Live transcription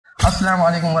Assalamu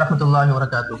alaikum warahmatullahi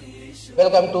wabarakatuh.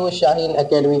 Welcome to Shaheen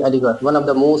Academy Aligarh, one of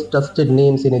the most trusted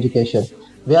names in education,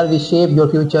 where we shape your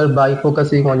future by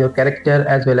focusing on your character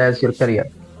as well as your career.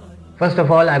 First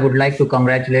of all, I would like to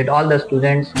congratulate all the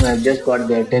students who have just got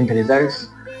their 10th results.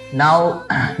 Now,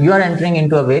 you are entering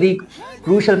into a very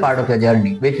crucial part of your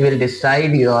journey, which will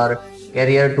decide your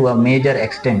career to a major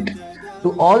extent.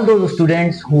 To all those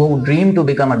students who dream to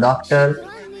become a doctor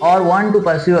or want to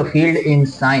pursue a field in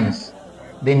science,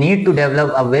 they need to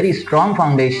develop a very strong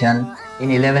foundation in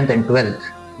 11th and 12th,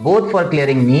 both for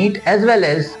clearing NEET as well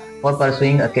as for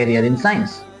pursuing a career in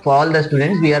science. For all the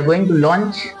students, we are going to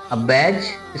launch a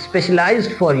batch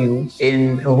specialized for you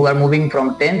who are moving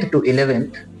from 10th to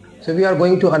 11th. So we are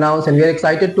going to announce, and we are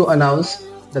excited to announce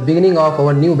the beginning of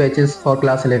our new batches for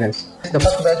class 11s. The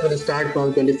first batch will start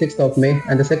from 26th of May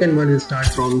and the second one will start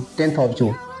from 10th of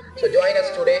June. So join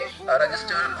us today,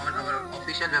 register on our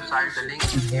official website, the link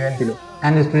is given below.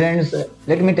 And students,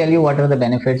 let me tell you what are the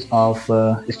benefits of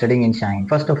studying in Shaheen.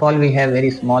 First of all, we have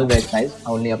very small batch size,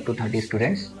 only up to 30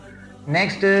 students.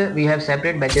 Next, we have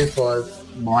separate batches for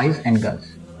boys and girls.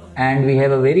 And we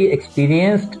have a very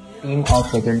experienced team of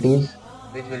faculties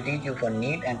which will teach you for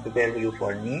NEET and prepare you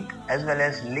for NEET as well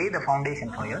as lay the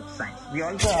foundation for your science. We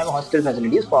also have hostel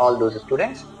facilities for all those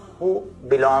students who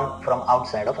belong from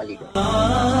outside of Aligarh.